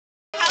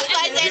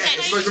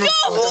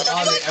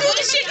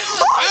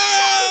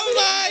Oh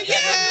my god!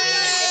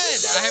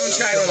 I haven't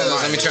tried one of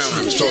those. Let me try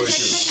one.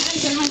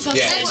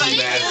 Yeah, it's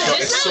mad.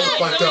 It's so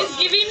fucked up.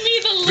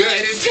 Dude, I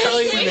didn't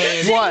tell you,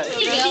 man. What?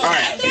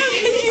 Alright.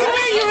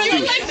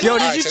 Yo,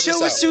 did you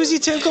chill with Susie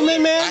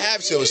Tinkleman, man? I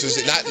have chilled with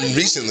Susie. Not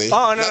recently.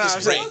 Oh, no, not no.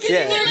 this break.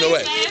 Yeah. No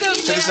way.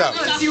 Check this out.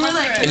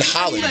 In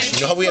Holland,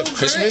 you know how we have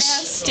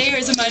Christmas? They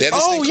have this thing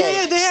called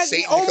they had.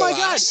 Saint Oh my God.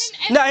 Nicholas.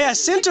 No, yeah,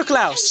 Sinter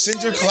Klaus.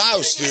 Sinter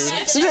Klaus, dude.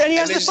 And he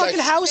has they the just fucking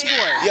like-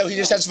 houseboy. Yo, he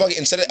just has fucking,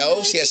 instead of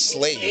elves, he has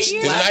slaves.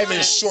 They're not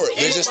even short.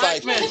 They're just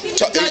like,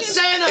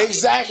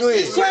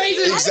 exactly.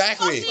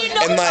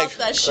 And like,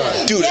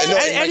 dude,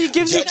 And he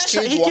gives you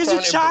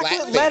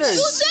chocolate letters.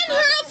 Send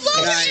her a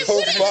flower.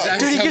 So fucked.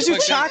 Dude, he gives you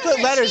chocolate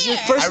letters. Your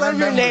first letter of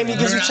your name, he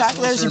gives you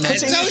chocolate letters. He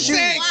puts it in your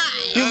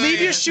shoes. You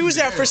leave your shoes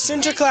out for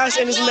Sinter Klaus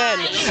and his men.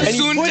 And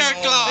he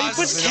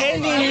puts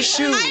candy in your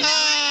shoes.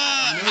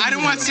 I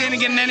don't want Santa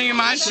getting any of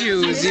my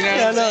shoes, you know?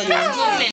 Yeah, no, dude.